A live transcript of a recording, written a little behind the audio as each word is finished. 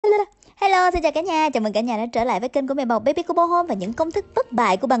Hello, xin chào cả nhà, chào mừng cả nhà đã trở lại với kênh của mẹ bầu BABYKOPO Home và những công thức bất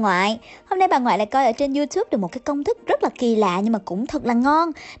bại của bà ngoại. Hôm nay bà ngoại lại coi ở trên YouTube được một cái công thức rất là kỳ lạ nhưng mà cũng thật là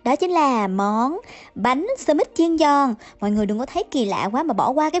ngon. Đó chính là món bánh xơ mít chiên giòn. Mọi người đừng có thấy kỳ lạ quá mà bỏ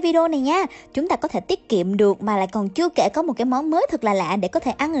qua cái video này nha. Chúng ta có thể tiết kiệm được mà lại còn chưa kể có một cái món mới thật là lạ để có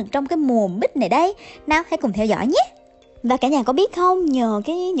thể ăn được trong cái mùa mít này đây. Nào, hãy cùng theo dõi nhé. Và cả nhà có biết không, nhờ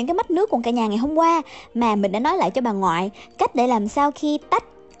những cái mách nước của cả nhà ngày hôm qua mà mình đã nói lại cho bà ngoại cách để làm sao khi tách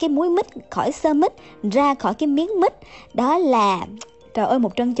cái muối mít khỏi xơ mít ra khỏi cái miếng mít. Đó là trời ơi,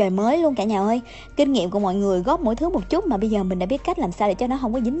 một trân trời mới luôn cả nhà ơi. Kinh nghiệm của mọi người góp mỗi thứ một chút mà bây giờ mình đã biết cách làm sao để cho nó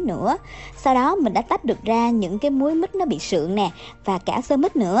không có dính nữa. Sau đó mình đã tách được ra những cái muối mít nó bị sượng nè và cả xơ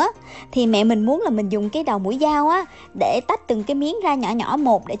mít nữa. Thì mẹ mình muốn là mình dùng cái đầu mũi dao á để tách từng cái miếng ra nhỏ nhỏ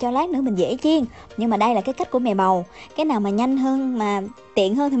một để cho lát nữa mình dễ chiên. Nhưng mà đây là cái cách của mẹ bầu. Cái nào mà nhanh hơn mà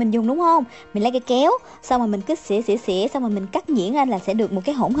tiện hơn thì mình dùng, đúng không? Mình lấy cái kéo, xong rồi mình cứ xỉa xong rồi mình cắt nhuyễn ra là sẽ được một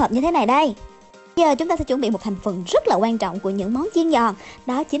cái hỗn hợp như thế này đây. Giờ chúng ta sẽ chuẩn bị một thành phần rất là quan trọng của những món chiên giòn.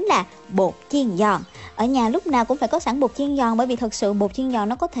 Đó chính là bột chiên giòn. Ở nhà lúc nào cũng phải có sẵn bột chiên giòn, bởi vì thật sự bột chiên giòn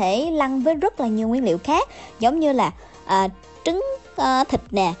nó có thể lăn với rất là nhiều nguyên liệu khác. Giống như là trứng, thịt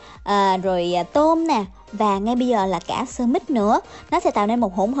nè, rồi tôm nè, và ngay bây giờ là cả xơ mít nữa. Nó sẽ tạo nên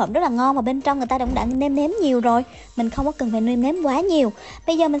một hỗn hợp rất là ngon và bên trong người ta cũng đã nêm nếm nhiều rồi. Mình không có cần phải nêm nếm quá nhiều.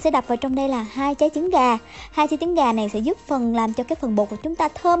 Bây giờ mình sẽ đập vào trong đây là 2 trái trứng gà. 2 trái trứng gà này sẽ giúp làm cho cái phần bột của chúng ta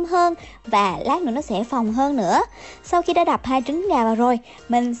thơm hơn và lát nữa nó sẽ phồng hơn nữa. Sau khi đã đập 2 trứng gà vào rồi,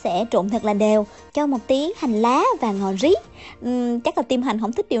 mình sẽ trộn thật là đều, cho một tí hành lá và ngò rí. Chắc là team hành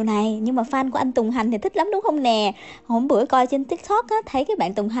không thích điều này, nhưng mà fan của anh Tùng Hành thì thích lắm, đúng không nè? Hôm bữa coi trên TikTok á, thấy cái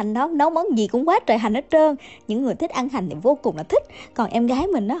bạn Tùng Hành đó nấu món gì cũng quá trời hành hết trơn. Những người thích ăn hành thì vô cùng là thích, còn em gái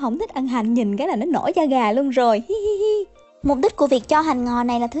mình nó không thích ăn hành, nhìn cái là nó nổi da gà luôn rồi. Mục đích của việc cho hành ngò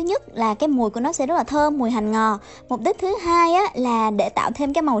này là thứ nhất là cái mùi của nó sẽ rất là thơm, mùi hành ngò. Mục đích thứ hai á là để tạo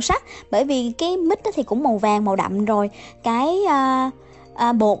thêm cái màu sắc, bởi vì cái mít thì cũng màu vàng màu đậm rồi, cái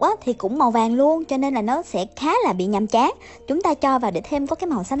bột á thì cũng màu vàng luôn, cho nên là nó sẽ khá là bị nhàm chán. Chúng ta cho vào để thêm có cái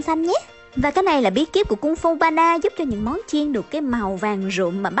màu xanh xanh nhé. Và cái này là bí kíp của Kopobaby, giúp cho những món chiên được cái màu vàng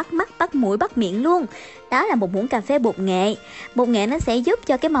rụm mà bắt mắt, bắt mũi, bắt miệng luôn. Đó là một muỗng cà phê bột nghệ. Bột nghệ nó sẽ giúp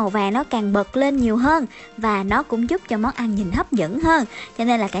cho cái màu vàng nó càng bật lên nhiều hơn, và nó cũng giúp cho món ăn nhìn hấp dẫn hơn. Cho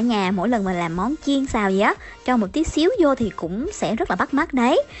nên là cả nhà mỗi lần mà làm món chiên xào gì á, cho một tí xíu vô thì cũng sẽ rất là bắt mắt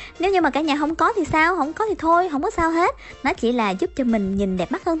đấy. Nếu như mà cả nhà không có thì sao? Không có thì thôi, không có sao hết. Nó chỉ là giúp cho mình nhìn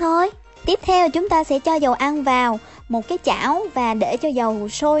đẹp mắt hơn thôi. Tiếp theo chúng ta sẽ cho dầu ăn vào một cái chảo và để cho dầu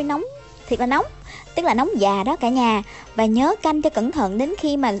sôi nóng, thiệt là nóng, tức là nóng già đó cả nhà. Và nhớ canh cho cẩn thận, đến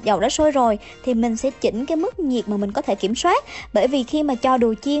khi mà dầu đã sôi rồi thì mình sẽ chỉnh cái mức nhiệt mà mình có thể kiểm soát. Bởi vì khi mà cho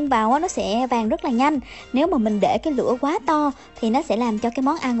đồ chiên vào nó sẽ vàng rất là nhanh. Nếu mà mình để cái lửa quá to thì nó sẽ làm cho cái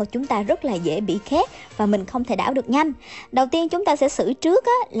món ăn của chúng ta rất là dễ bị khét và mình không thể đảo được nhanh. Đầu tiên chúng ta sẽ xử trước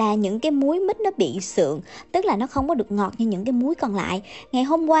là những cái muối mít nó bị sượng, tức là nó không có được ngọt như những cái muối còn lại. Ngày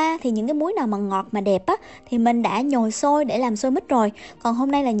hôm qua thì những cái muối nào mà ngọt mà đẹp thì mình đã nhồi sôi để làm sôi mít rồi. Còn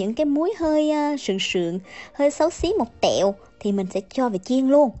hôm nay là những cái muối hơi sượng, hơi xấu xí một tẹo thì mình sẽ cho vào chiên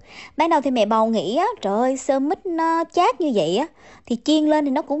luôn. Ban đầu thì mẹ bầu nghĩ trời ơi, xơ mít nó chát như vậy thì chiên lên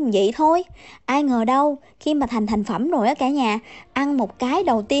thì nó cũng vậy thôi. Ai ngờ đâu, khi mà thành phẩm rồi cả nhà, ăn một cái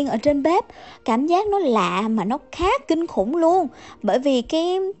đầu tiên ở trên bếp, cảm giác nó lạ mà nó khá kinh khủng luôn. Bởi vì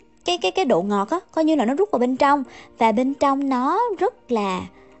cái độ ngọt coi như là nó rút vào bên trong, và bên trong nó rất là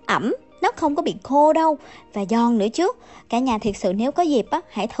ẩm, nó không có bị khô đâu, và giòn nữa chứ. Cả nhà thiệt sự nếu có dịp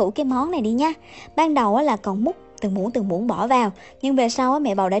hãy thử cái món này đi nha. Ban đầu là còn múc từng muỗng bỏ vào, nhưng về sau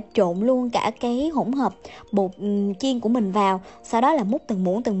mẹ bầu đã trộn luôn cả cái hỗn hợp bột chiên của mình vào, sau đó là múc từng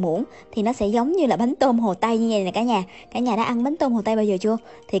muỗng thì nó sẽ giống như là bánh tôm Hồ Tây như vậy nè cả nhà. Cả nhà đã ăn bánh tôm Hồ Tây bao giờ chưa?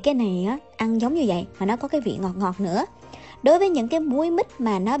 Thì cái này ăn giống như vậy mà nó có cái vị ngọt nữa. Đối với những cái muối mít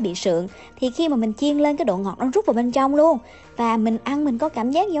mà nó bị sượng thì khi mà mình chiên lên, cái độ ngọt nó rút vào bên trong luôn, và mình ăn mình có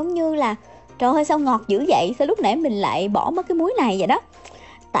cảm giác giống như là trời ơi sao ngọt dữ vậy, sao lúc nãy mình lại bỏ mất cái muối này vậy đó.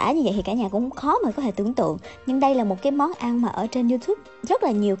 Tả như vậy thì cả nhà cũng khó mà có thể tưởng tượng, nhưng đây là một cái món ăn mà ở trên YouTube rất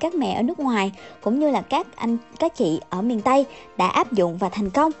là nhiều các mẹ ở nước ngoài cũng như là các anh các chị ở miền Tây đã áp dụng và thành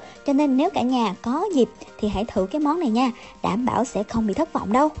công. Cho nên nếu cả nhà có dịp thì hãy thử cái món này nha, đảm bảo sẽ không bị thất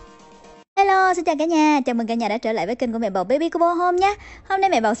vọng đâu. Hello, xin chào cả nhà, chào mừng cả nhà đã trở lại với kênh của mẹ bầu BABYKOPO Home nha. Hôm nay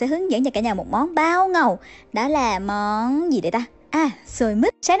mẹ bầu sẽ hướng dẫn cho cả nhà một món bao ngầu. Đó là món gì đây ta? Xôi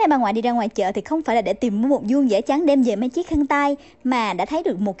mít. Sáng nay bà ngoại đi ra ngoài chợ thì không phải là để tìm mua một vuông dẻ trắng đem về mấy chiếc khăn tay, mà đã thấy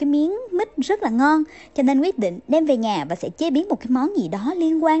được một cái miếng mít rất là ngon, cho nên quyết định đem về nhà và sẽ chế biến một cái món gì đó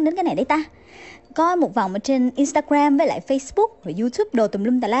liên quan đến cái này đấy ta. Coi một vòng ở trên Instagram với lại Facebook và YouTube đồ tùm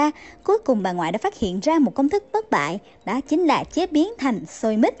lum tà la, cuối cùng bà ngoại đã phát hiện ra một công thức bất bại, đó chính là chế biến thành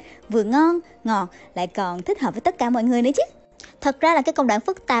xôi mít, vừa ngon, ngọt lại còn thích hợp với tất cả mọi người nữa chứ. Thật ra là cái công đoạn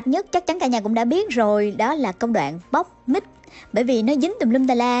phức tạp nhất chắc chắn cả nhà cũng đã biết rồi, đó là công đoạn bóc mít. Bởi vì nó dính tùm lum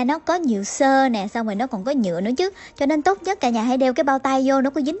tà la, nó có nhiều xơ nè, xong rồi nó còn có nhựa nữa chứ. Cho nên tốt nhất cả nhà hãy đeo cái bao tay vô, nó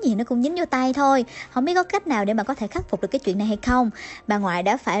có dính gì nó cũng dính vô tay thôi. Không biết có cách nào để mà có thể khắc phục được cái chuyện này hay không. Bà ngoại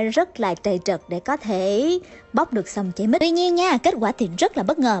đã phải rất là trầy trật để có thể bóc được xong trái mít. Tuy nhiên nha, kết quả thì rất là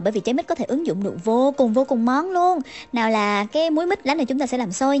bất ngờ, bởi vì trái mít có thể ứng dụng được vô cùng món luôn. Nào là cái muối mít lá này chúng ta sẽ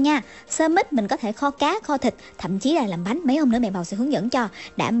làm xôi nha. Xơ mít mình có thể kho cá, kho thịt, thậm chí là làm bánh. Mấy hôm nữa mẹ bầu sẽ hướng dẫn cho,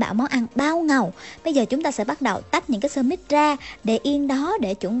 đảm bảo món ăn bao ngầu. Bây giờ chúng ta sẽ bắt đầu tách những cái xơ mít ra để yên đó,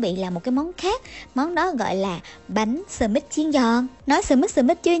 để chuẩn bị làm một cái món khác. Món đó gọi là bánh xơ mít chiên giòn. Nói xơ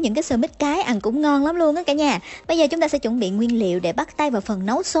mít chứ những cái xơ mít cái ăn cũng ngon lắm luôn á cả nhà. Bây giờ chúng ta sẽ chuẩn bị nguyên liệu để bắt tay vào phần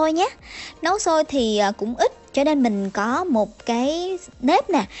nấu xôi nhé. Nấu xôi thì cũng ít, cho nên mình có một cái nếp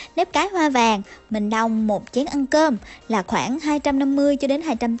nè, nếp cái hoa vàng. Mình đông một chén ăn cơm là khoảng 250 cho đến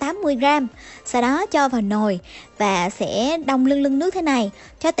 280 gram. Sau đó cho vào nồi và sẽ đông lưng nước thế này.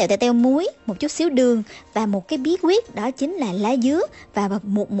 Cho teo muối, một chút xíu đường và một cái bí quyết, đó chính là lá dứa và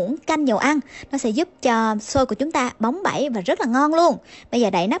một muỗng canh dầu ăn. Nó sẽ giúp cho xôi của chúng ta bóng bẩy và rất là ngon luôn. Bây giờ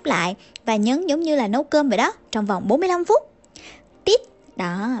đậy nắp lại và nhấn giống như là nấu cơm vậy đó, trong vòng 45 phút. Tít.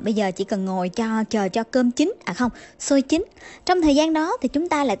 Đó, bây giờ chỉ cần ngồi chờ cho cơm chín, xôi chín. Trong thời gian đó thì chúng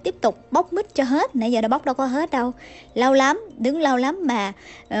ta lại tiếp tục bóc mít cho hết. Nãy giờ đã bóc đâu có hết đâu. Lâu lắm, đứng lâu lắm mà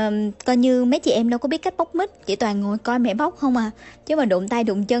coi như mấy chị em đâu có biết cách bóc mít, chỉ toàn ngồi coi mẹ bóc không à. Chứ mà đụng tay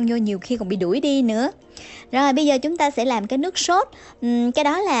đụng chân vô nhiều khi còn bị đuổi đi nữa. Rồi bây giờ chúng ta sẽ làm cái nước sốt. Cái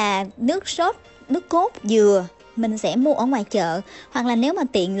đó là nước sốt, nước cốt dừa. Mình sẽ mua ở ngoài chợ, hoặc là nếu mà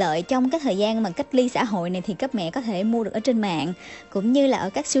tiện lợi trong cái thời gian mà cách ly xã hội này thì các mẹ có thể mua được ở trên mạng cũng như là ở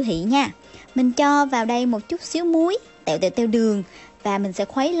các siêu thị nha. Mình cho vào đây một chút xíu muối, teo đường và mình sẽ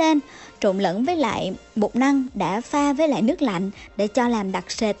khuấy lên, trộn lẫn với lại bột năng đã pha với lại nước lạnh để cho làm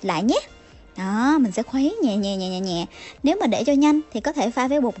đặc sệt lại nhé. Đó, mình sẽ khuấy nhẹ. Nếu mà để cho nhanh thì có thể pha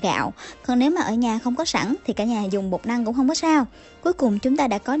với bột gạo. Còn nếu mà ở nhà không có sẵn thì cả nhà dùng bột năng cũng không có sao. Cuối cùng chúng ta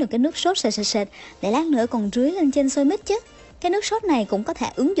đã có được cái nước sốt sệt để lát nữa còn rưới lên trên xôi mít chứ. Cái nước sốt này cũng có thể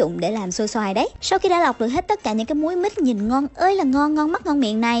ứng dụng để làm xôi xoài đấy. Sau khi đã lọc được hết tất cả những cái muối mít nhìn ngon ơi là ngon, ngon mắt ngon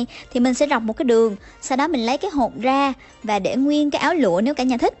miệng này thì mình sẽ rọc một cái đường. Sau đó mình lấy cái hột ra và để nguyên cái áo lụa nếu cả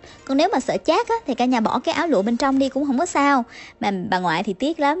nhà thích. Còn nếu mà sợ chát á, thì cả nhà bỏ cái áo lụa bên trong đi cũng không có sao. Mà bà ngoại thì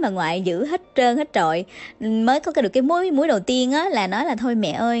tiếc lắm, bà ngoại giữ hết trơn hết trọi. Mới có được cái muối đầu tiên á là nói là thôi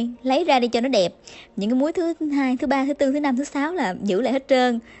mẹ ơi, lấy ra đi cho nó đẹp. Những cái muối thứ 2, thứ 3, thứ 4, thứ 5, thứ 6 là giữ lại hết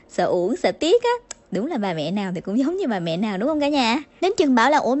trơn. Sợ uổng, sợ tiếc á. Đúng là bà mẹ nào thì cũng giống như bà mẹ nào đúng không cả nhà? Đến chừng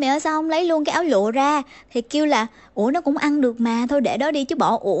bảo là ủa mẹ ơi sao không lấy luôn cái áo lụa ra, thì kêu là ủa nó cũng ăn được mà, thôi để đó đi chứ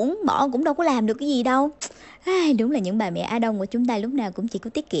bỏ uổng, bỏ cũng đâu có làm được cái gì đâu. Đúng là những bà mẹ Á Đông của chúng ta lúc nào cũng chỉ có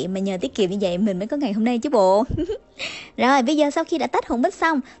tiết kiệm, mà nhờ tiết kiệm như vậy mình mới có ngày hôm nay chứ bộ. Rồi bây giờ sau khi đã tách hỗn mít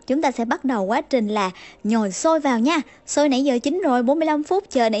xong, chúng ta sẽ bắt đầu quá trình là nhồi xôi vào nha. Xôi nãy giờ chín rồi, 45 phút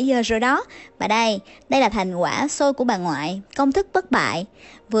chờ nãy giờ rồi đó. Và đây là thành quả xôi của bà ngoại, công thức bất bại.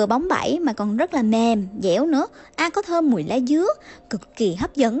 Vừa bóng bẩy mà còn rất là mềm, dẻo nữa. Có thơm mùi lá dứa, cực kỳ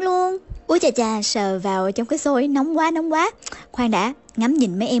hấp dẫn luôn. Úi chà, sờ vào trong cái xôi nóng quá. Khoan đã, ngắm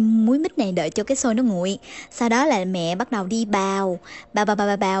nhìn mấy em muối mít này đợi cho cái xôi nó nguội. Sau đó là mẹ bắt đầu đi bào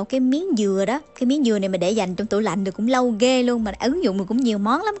cái miếng dừa đó. Cái miếng dừa này mà để dành trong tủ lạnh được cũng lâu ghê luôn, mà ứng dụng được cũng nhiều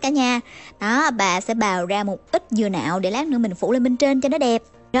món lắm cả nhà. Đó, bà sẽ bào ra một ít dừa nạo để lát nữa mình phủ lên bên trên cho nó đẹp.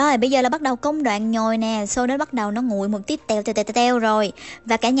 Rồi bây giờ là bắt đầu công đoạn nhồi nè, xôi nó bắt đầu nó nguội một tí teo rồi.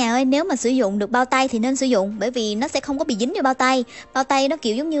 Và cả nhà ơi, nếu mà sử dụng được bao tay thì nên sử dụng, bởi vì nó sẽ không có bị dính vào bao tay. Bao tay nó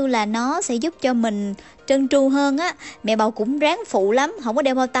kiểu giống như là nó sẽ giúp cho mình trơn tru hơn á. Mẹ bầu cũng ráng phụ lắm, không có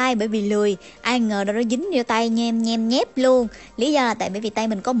đeo bao tay bởi vì lười. Ai ngờ đâu nó dính vô tay nhem nhép luôn. Lý do là tại bởi vì tay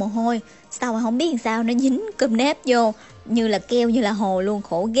mình có mồ hôi. Sao mà không biết làm sao nó dính cơm nếp vô như là keo như là hồ luôn,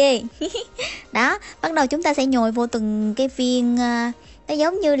 khổ ghê. Đó, bắt đầu chúng ta sẽ nhồi vô từng cái viên, nó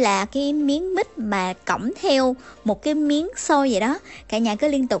giống như là cái miếng mít mà cõng theo một cái miếng xôi vậy đó. Cả nhà cứ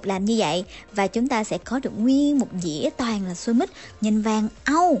liên tục làm như vậy và chúng ta sẽ có được nguyên một dĩa toàn là xôi mít nhìn vàng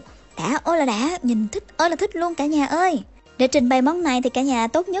âu. Đã ơi là đã, nhìn thích ơi là thích luôn cả nhà ơi. Để trình bày món này thì cả nhà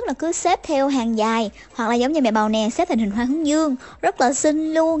tốt nhất là cứ xếp theo hàng dài, hoặc là giống như mẹ bầu nè, xếp thành hình hoa hướng dương, rất là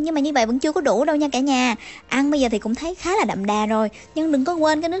xinh luôn. Nhưng mà như vậy vẫn chưa có đủ đâu nha cả nhà. Ăn bây giờ thì cũng thấy khá là đậm đà rồi, nhưng đừng có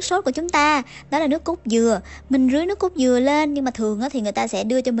quên cái nước sốt của chúng ta, đó là nước cốt dừa. Mình rưới nước cốt dừa lên, nhưng mà thường thì người ta sẽ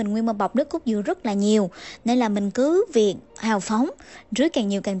đưa cho mình nguyên một bọc nước cốt dừa rất là nhiều, nên là mình cứ việc hào phóng, rưới càng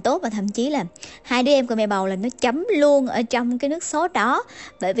nhiều càng tốt. Và thậm chí là hai đứa em của mẹ bầu là nó chấm luôn ở trong cái nước sốt đó,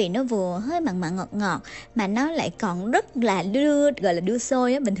 bởi vì nó vừa hơi mặn ngọt mà nó lại còn rất là gọi là đưa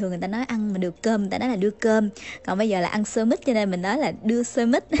xôi á. Bình thường người ta nói ăn mà được cơm, người ta nói là đưa cơm, còn bây giờ là ăn xôi mít cho nên mình nói là đưa xôi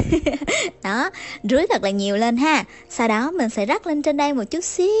mít. Đó, rưới thật là nhiều lên ha. Sau đó mình sẽ rắc lên trên đây một chút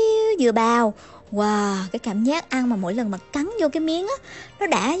xíu dừa bào. Wow, cái cảm giác ăn mà mỗi lần mà cắn vô cái miếng á, nó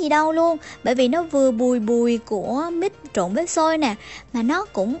đã gì đâu luôn. Bởi vì nó vừa bùi bùi của mít trộn với xôi nè, mà nó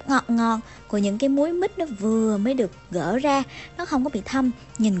cũng ngọt ngọt của những cái múi mít, nó vừa mới được gỡ ra, nó không có bị thâm,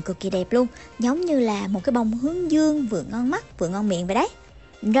 nhìn cực kỳ đẹp luôn. Giống như là một cái bông hướng dương, vừa ngon mắt vừa ngon miệng vậy đấy.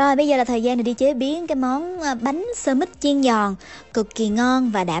 Rồi bây giờ là thời gian để đi chế biến cái món bánh sơ mít chiên giòn cực kỳ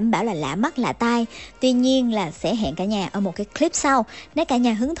ngon và đảm bảo là lạ mắt lạ tai. Tuy nhiên là sẽ hẹn cả nhà ở một cái clip sau. Nếu cả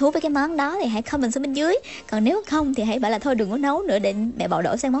nhà hứng thú với cái món đó thì hãy comment xuống bên dưới. Còn nếu không thì hãy bảo là thôi đừng có nấu nữa để mẹ Bầu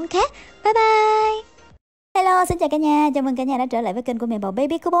đổi sang món khác. Bye bye. Hello, xin chào cả nhà, chào mừng cả nhà đã trở lại với kênh của mẹ Bầu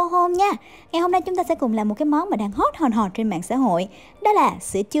BABYKOPO Home nha. Ngày hôm nay chúng ta sẽ cùng làm một cái món mà đang hot hòn hot trên mạng xã hội. Đó là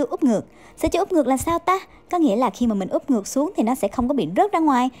sữa chua úp ngược. Sữa chua úp ngược là sao ta? Có nghĩa là khi mà mình úp ngược xuống thì nó sẽ không có bị rớt ra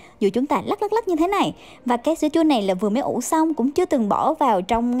ngoài dù chúng ta lắc như thế này. Và cái sữa chua này là vừa mới ủ xong, cũng chưa từng bỏ vào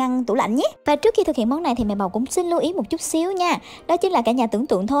trong ngăn tủ lạnh nhé. Và trước khi thực hiện món này thì mẹ Bầu cũng xin lưu ý một chút xíu nha. Đó chính là cả nhà tưởng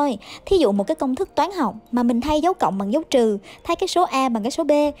tượng thôi. Thí dụ một cái công thức toán học mà mình thay dấu cộng bằng dấu trừ, thay cái số A bằng cái số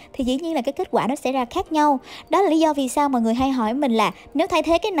B thì dĩ nhiên là cái kết quả nó sẽ ra khác nhau. Đó là lý do vì sao mọi người hay hỏi mình là nếu thay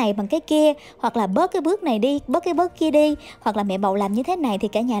thế cái này bằng cái kia, hoặc là bớt cái bước này đi, bớt cái bước kia đi, hoặc là mẹ Bầu làm như thế này thì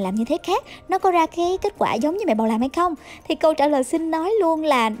cả nhà làm như thế khác, nó có ra cái kết quả giống như mẹ Bầu làm hay không? Thì câu trả lời xin nói luôn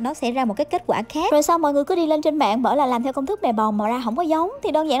là nó sẽ ra một cái kết quả khác. Rồi sao mọi người cứ đi lên trên mạng bảo là làm theo công thức mẹ Bầu mà ra không có giống?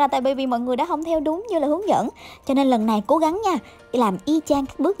 Thì đơn giản là tại vì mọi người đã không theo đúng như là hướng dẫn. Cho nên lần này cố gắng nha, làm y chang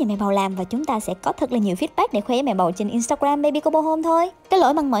các bước như mẹ Bầu làm và chúng ta sẽ có thật là nhiều feedback để khoe với mẹ Bầu trên Instagram BABYKOPO Home thôi. Cái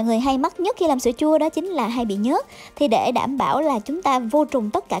lỗi mà mọi người hay mắc nhất khi làm sữa chua đó chính là hay bị nhớt. Thì để đảm bảo là chúng ta vô trùng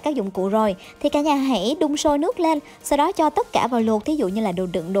tất cả các dụng cụ rồi thì cả nhà hãy đun sôi nước lên, sau đó cho tất cả vào luộc, thí dụ như là đồ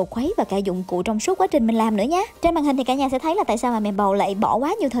đựng, đồ khuấy và cả dụng cụ trong suốt quá trình mình làm nữa nhé. Trên màn hình thì cả nhà sẽ thấy là tại sao mà mẹ Bầu lại bỏ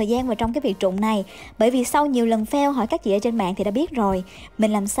quá nhiều thời gian vào trong cái việc trụng này. Bởi vì sau nhiều lần fail hỏi các chị ở trên mạng thì đã biết rồi,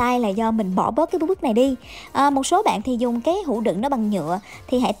 mình làm sai là do mình bỏ bớt cái bước này đi. Một số bạn thì dùng cái hũ đựng nó bằng nhựa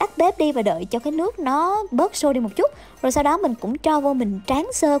thì hãy tắt bếp đi và đợi cho cái nước nó bớt sôi đi một chút, rồi sau đó mình cũng cho vô mình tráng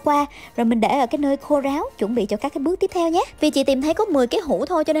sơ qua, rồi mình để ở cái nơi khô ráo chuẩn bị cho các cái bước tiếp theo nhé. Vì chị tìm thấy có 10 cái hũ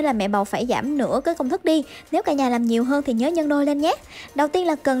thôi cho nên là mẹ Bầu phải giảm nửa cái công thức đi. Nếu cả nhà làm nhiều hơn thì nhớ nhân đôi lên nhé. Đầu tiên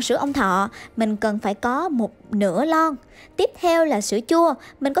là cần sữa ong thọ, mình cần phải có một nửa lon. Tiếp theo là sữa chua,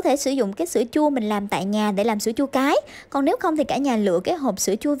 mình có thể sử dụng cái sữa chua mình làm tại nhà để làm sữa chua cái. Còn nếu không thì cả nhà lựa cái hộp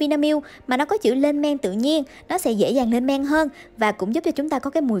sữa chua Vinamilk mà nó có chữ lên men tự nhiên, nó sẽ dễ dàng lên men hơn và cũng giúp cho chúng ta có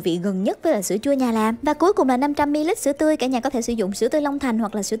cái mùi vị gần nhất với là sữa chua nhà làm. Và cuối cùng là 500ml sữa tươi, cả nhà có thể sử dụng sữa tươi Long Thành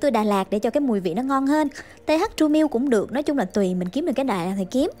hoặc là sữa tươi Đà Lạt để cho cái mùi vị nó ngon hơn. TH True Milk cũng được, nói chung là tùy mình kiếm được cái Đà Lạt thì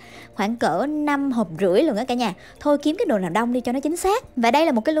kiếm. Khoảng cỡ 5,5 hộp luôn á cả nhà. Thôi kiếm cái đồ nào đông đi cho nó chính xác. Và đây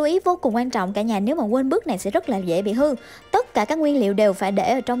là một cái lưu ý vô cùng quan trọng cả nhà, nếu mà quên bước này sẽ rất là dễ bị hư. Tất cả các nguyên liệu đều phải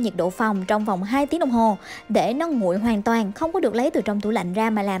để ở trong nhiệt độ phòng trong vòng 2 tiếng đồng hồ để nó nguội hoàn toàn, không có được lấy từ trong tủ lạnh ra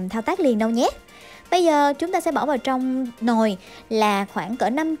mà làm thao tác liền đâu nhé. Bây giờ chúng ta sẽ bỏ vào trong nồi là khoảng cỡ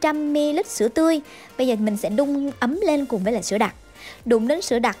 500ml sữa tươi. Bây giờ mình sẽ đun ấm lên cùng với là sữa đặc. Đụng đến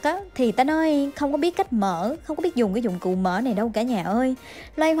sữa đặc á thì ta nói không có biết cách mở, không có biết dùng cái dụng cụ mở này đâu cả nhà ơi.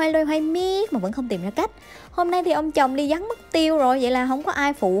 Loay hoay miết mà vẫn không tìm ra cách. Hôm nay thì ông chồng đi vắng mất tiêu rồi, vậy là không có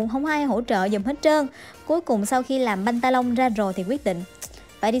ai phụ, không có ai hỗ trợ giùm hết trơn. Cuối cùng sau khi làm banh ta lông ra rồi thì quyết định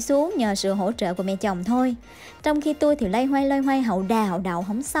phải đi xuống nhờ sự hỗ trợ của mẹ chồng thôi. Trong khi tôi thì loay hoay hậu đà hậu đậu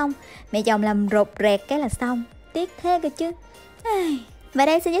không xong, mẹ chồng làm rột rẹt cái là xong. Tiếc thế cơ chứ. Và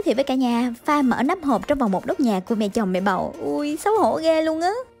đây xin giới thiệu với cả nhà pha mở nắp hộp trong vòng một đốt nhạc của mẹ chồng mẹ Bầu. Ui xấu hổ ghê luôn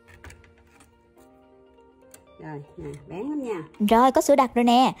á. Rồi, nè, bén lắm nha. Rồi, có sữa đặc rồi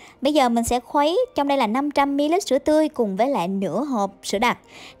nè. Bây giờ mình sẽ khuấy, trong đây là 500ml sữa tươi cùng với lại nửa hộp sữa đặc.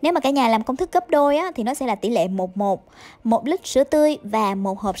 Nếu mà cả nhà làm công thức gấp đôi á, thì nó sẽ là tỷ lệ 1:1. 1 lít sữa tươi và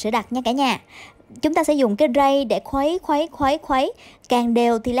 1 hộp sữa đặc nha cả nhà. Chúng ta sẽ dùng cái rây để khuấy. Càng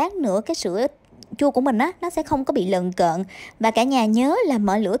đều thì lát nữa cái sữa chua của mình á, nó sẽ không có bị lợn cợn. Và cả nhà nhớ là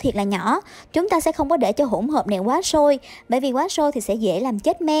mở lửa thiệt là nhỏ. Chúng ta sẽ không có để cho hỗn hợp này quá sôi, bởi vì quá sôi thì sẽ dễ làm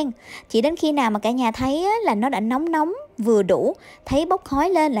chết men. Chỉ đến khi nào mà cả nhà thấy á, là nó đã nóng vừa đủ, thấy bốc khói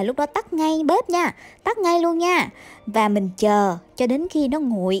lên là lúc đó tắt ngay bếp nha. Tắt ngay luôn nha. Và mình chờ cho đến khi nó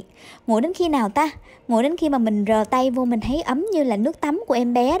nguội. Nguội đến khi nào ta? Nguội đến khi mà mình rờ tay vô mình thấy ấm như là nước tắm của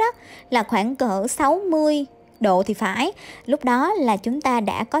em bé đó. Là khoảng cỡ 60 độ thì phải. Lúc đó là chúng ta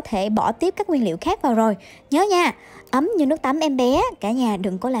đã có thể bỏ tiếp các nguyên liệu khác vào rồi. Nhớ nha, ấm như nước tắm em bé, cả nhà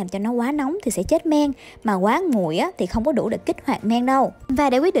đừng có làm cho nó quá nóng thì sẽ chết men, mà quá nguội á, thì không có đủ để kích hoạt men đâu. Và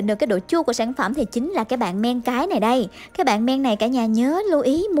để quyết định được cái độ chua của sản phẩm thì chính là cái bạn men cái này đây. Cái bạn men này cả nhà nhớ lưu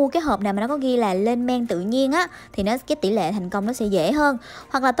ý mua cái hộp nào mà nó có ghi là lên men tự nhiên á, thì cái tỷ lệ thành công nó sẽ dễ hơn.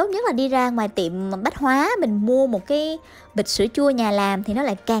 Hoặc là tốt nhất là đi ra ngoài tiệm bách hóa mình mua một cái bịch sữa chua nhà làm thì nó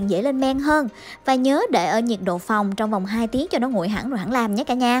lại càng dễ lên men hơn. Và nhớ để ở nhiệt độ phòng trong vòng 2 tiếng cho nó nguội hẳn rồi hẳn làm nhé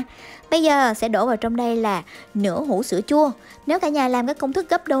cả nhà. Bây giờ sẽ đổ vào trong đây là nửa hũ sữa chua. Nếu cả nhà làm cái công thức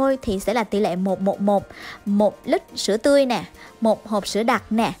gấp đôi thì sẽ là tỷ lệ 1:1:1. 1 lít sữa tươi nè, 1 hộp sữa đặc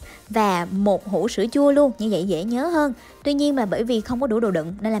nè và 1 hũ sữa chua luôn, như vậy dễ nhớ hơn. Tuy nhiên là bởi vì không có đủ đồ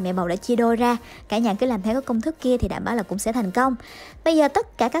đựng nên là mẹ bầu đã chia đôi ra. Cả nhà cứ làm theo cái công thức kia thì đảm bảo là cũng sẽ thành công. Bây giờ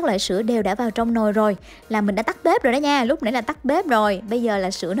tất cả các loại sữa đều đã vào trong nồi rồi, là mình đã tắt bếp rồi đó nha. Lúc nãy là tắt bếp rồi. Bây giờ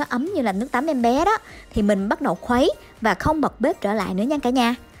là sữa nó ấm như là nước tắm em bé đó, thì mình bắt đầu khuấy và không bật bếp trở lại nữa nha cả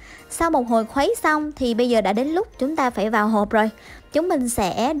nhà. Sau một hồi khuấy xong thì bây giờ đã đến lúc chúng ta phải vào hộp rồi. Chúng mình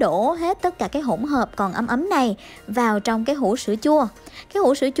sẽ đổ hết tất cả cái hỗn hợp còn ấm ấm này vào trong cái hũ sữa chua. Cái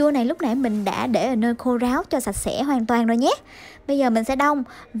hũ sữa chua này lúc nãy mình đã để ở nơi khô ráo cho sạch sẽ hoàn toàn rồi nhé. Bây giờ mình sẽ đông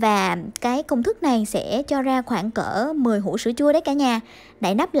và cái công thức này sẽ cho ra khoảng cỡ 10 hũ sữa chua đấy cả nhà.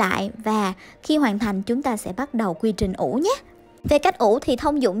 Đậy nắp lại và khi hoàn thành chúng ta sẽ bắt đầu quy trình ủ nhé. Về cách ủ thì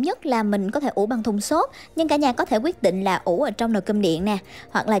thông dụng nhất là mình có thể ủ bằng thùng xốp, nhưng cả nhà có thể quyết định là ủ ở trong nồi cơm điện nè,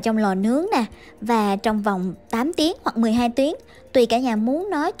 hoặc là trong lò nướng nè, và trong vòng 8 tiếng hoặc 12 tiếng, tùy cả nhà muốn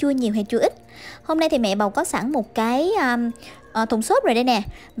nó chua nhiều hay chua ít. Hôm nay thì mẹ bầu có sẵn một cái thùng xốp rồi đây nè,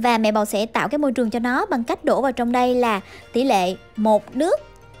 và mẹ bầu sẽ tạo cái môi trường cho nó bằng cách đổ vào trong đây là tỷ lệ 1 nước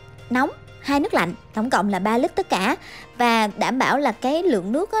nóng 2 nước lạnh, tổng cộng là 3 lít tất cả. Và đảm bảo là cái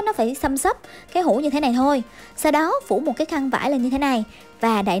lượng nước nó phải xăm xấp cái hũ như thế này thôi. Sau đó phủ một cái khăn vải lên như thế này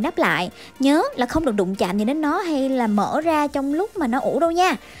và đậy nắp lại. Nhớ là không được đụng chạm gì đến nó hay là mở ra trong lúc mà nó ủ đâu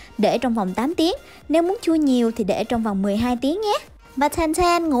nha. Để trong vòng 8 tiếng. Nếu muốn chua nhiều thì để trong vòng 12 tiếng nhé. Và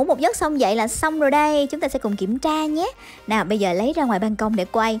Ten ngủ một giấc xong dậy là xong rồi đây. Chúng ta sẽ cùng kiểm tra nhé. Nào bây giờ lấy ra ngoài ban công để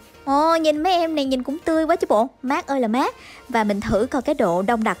quay. Ồ, nhìn mấy em này nhìn cũng tươi quá chứ bộ. Mát ơi là mát. Và mình thử coi cái độ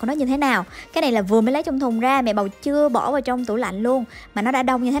đông đặc của nó như thế nào. Cái này là vừa mới lấy trong thùng ra, mẹ bầu chưa bỏ vào trong tủ lạnh luôn, mà nó đã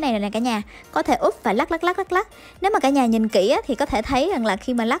đông như thế này rồi nè cả nhà. Có thể úp và lắc. Nếu mà cả nhà nhìn kỹ thì có thể thấy rằng là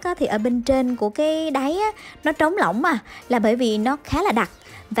khi mà lắc thì ở bên trên của cái đáy nó trống lỏng mà. Là bởi vì nó khá là đặc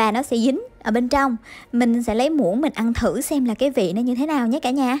và nó sẽ dính ở bên trong. Mình sẽ lấy muỗng mình ăn thử xem là cái vị nó như thế nào nhé cả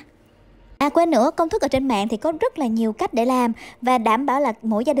nhà. Quên nữa, công thức ở trên mạng thì có rất là nhiều cách để làm và đảm bảo là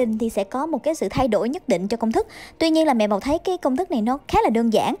mỗi gia đình thì sẽ có một cái sự thay đổi nhất định cho công thức. Tuy nhiên là mẹ bầu thấy cái công thức này nó khá là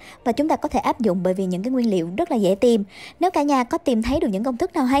đơn giản và chúng ta có thể áp dụng bởi vì những cái nguyên liệu rất là dễ tìm. Nếu cả nhà có tìm thấy được những công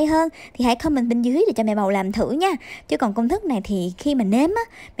thức nào hay hơn thì hãy comment bên dưới để cho mẹ bầu làm thử nha. Chứ còn công thức này thì khi mà nếm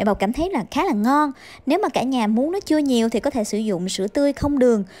mẹ bầu cảm thấy là khá là ngon. Nếu mà cả nhà muốn nó chua nhiều thì có thể sử dụng sữa tươi không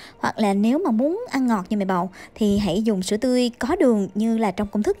đường, hoặc là nếu mà muốn ăn ngọt như mẹ bầu thì hãy dùng sữa tươi có đường như là trong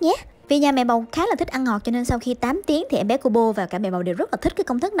công thức nhé. Vì nhà mẹ bầu khá là thích ăn ngọt cho nên sau khi 8 tiếng thì em bé Kopo và cả mẹ bầu đều rất là thích cái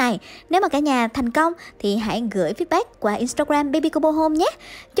công thức này. Nếu mà cả nhà thành công thì hãy gửi feedback qua Instagram BABYKOPO Home nhé.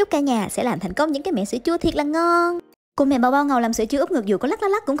 Chúc cả nhà sẽ làm thành công những cái mẻ sữa chua thiệt là ngon. Cùng mẹ bầu bao ngầu làm sữa chua úp ngược dù có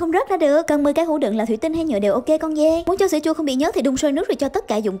lắc cũng không rớt ra được. Cần 10 cái hũ đựng là thủy tinh hay nhựa đều ok con dê. Muốn cho sữa chua không bị nhớt thì đun sôi nước rồi cho tất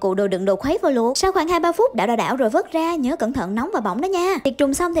cả dụng cụ đồ đựng đồ khuấy vào luộc. Sau khoảng 2-3 phút đảo rồi vớt ra, nhớ cẩn thận nóng và bỏng đó nha. Tiệt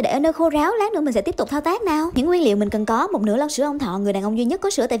trùng xong thì để ở nơi khô ráo, lát nữa mình sẽ tiếp tục thao tác nào. Những nguyên liệu mình cần có: một nửa lon sữa ông thọ, người đàn ông duy nhất có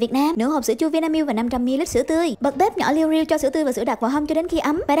sữa tại Việt Nam, nửa hộp sữa chua Vinamilk và 500 ml sữa tươi. Bật bếp nhỏ liu riu cho sữa tươi và sữa đặc vào hâm cho đến khi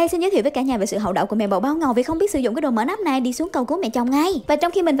ấm. Và đây xin giới thiệu với cả nhà về sự hậu đậu của mẹ bầu bao ngầu vì không biết sử dụng cái đồ mở nắp này, đi xuống cầu cứu mẹ chồng ngay. Và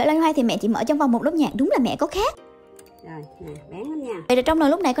trong khi mình phải loay hoay thì mẹ chỉ mở trong vòng một nốt nhạc, đúng là mẹ có khác. Rồi, nè, bén lắm nha. Vậy là trong nồi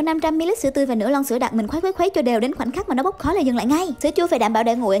lúc này có 500 ml sữa tươi và nửa lon sữa đặc, mình khuấy cho đều đến khoảnh khắc mà nó bốc khói là dừng lại ngay. Sữa chua phải đảm bảo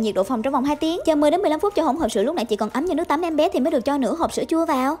để nguội ở nhiệt độ phòng trong vòng 2 tiếng. Chờ 10 đến 15 phút cho hỗn hợp sữa lúc này chỉ còn ấm như nước tắm em bé thì mới được cho nửa hộp sữa chua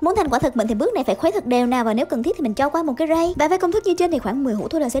vào. Muốn thành quả thật mình thì bước này phải khuấy thật đều nào, và nếu cần thiết thì mình cho qua một cái rây. Và với công thức như trên thì khoảng 10 hũ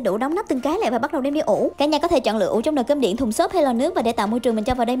thôi là sẽ đủ. Đóng nắp từng cái lại và bắt đầu đem đi ủ. Cả nhà có thể chọn lựa ủ trong nồi cơm điện, thùng xốp hay lò nướng, và để tạo môi trường mình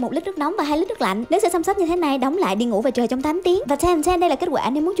cho vào đây 1 lít nước nóng và 2 lít nước lạnh. Nếu sẽ xăm xắp như thế này, đóng lại đi ngủ và chờ trong 8 tiếng. Và Ten đây là kết quả.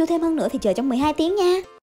 Nếu muốn chua thêm hơn nữa thì chờ trong 12 tiếng nha.